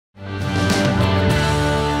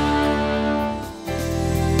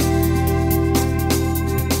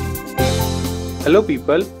Hello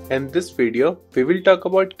people, in this video we will talk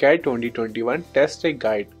about CAT 2021 Test Take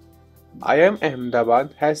Guide. IIM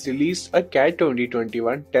Ahmedabad has released a CAT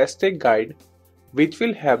 2021 Test Take Guide which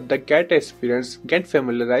will help the CAT aspirants get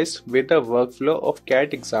familiarized with the workflow of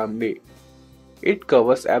CAT exam day. It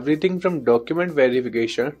covers everything from document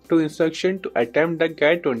verification to instruction to attempt the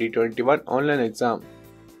CAT 2021 online exam.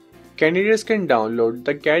 Candidates can download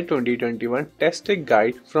the CAT 2021 Test Take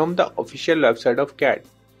Guide from the official website of CAT.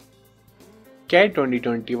 CAT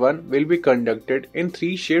 2021 will be conducted in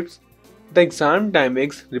 3 shifts. The exam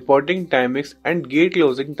timings, reporting timings and gate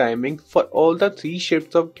closing timing for all the 3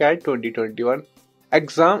 shifts of CAT 2021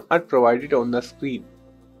 exam are provided on the screen.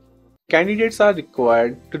 Candidates are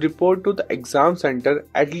required to report to the exam center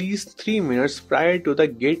at least 3 minutes prior to the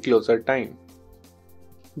gate closure time.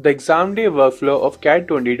 The exam day workflow of CAT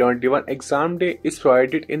 2021 exam day is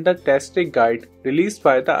provided in the Test Take Guide released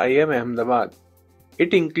by the IIM Ahmedabad.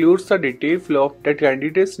 It includes the detailed flow that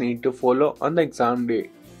candidates need to follow on the exam day.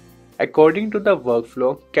 According to the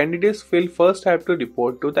workflow, candidates will first have to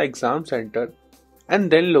report to the exam center and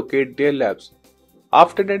then locate their labs.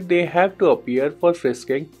 After that, they have to appear for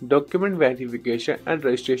frisking, document verification and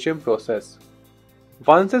registration process.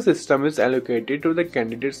 Once the system is allocated to the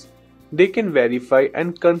candidates, they can verify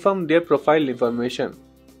and confirm their profile information.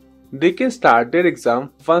 They can start their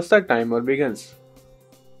exam once the timer begins.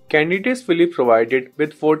 Candidates will be provided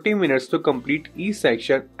with 40 minutes to complete each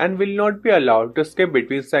section and will not be allowed to skip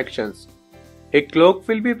between sections. A clock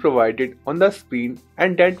will be provided on the screen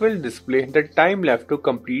and that will display the time left to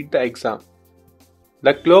complete the exam.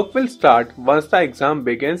 The clock will start once the exam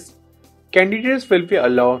begins. Candidates will be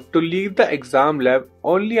allowed to leave the exam lab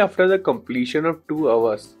only after the completion of 2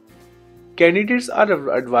 hours. Candidates are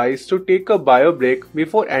advised to take a bio break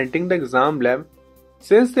before entering the exam lab,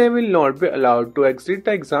 since they will not be allowed to exit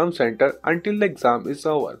the exam center until the exam is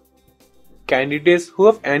over. Candidates who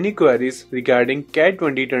have any queries regarding CAT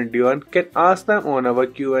 2021 can ask them on our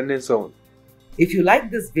Q&A zone. If you like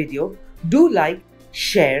this video, do like,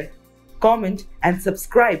 share, comment and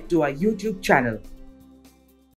subscribe to our YouTube channel.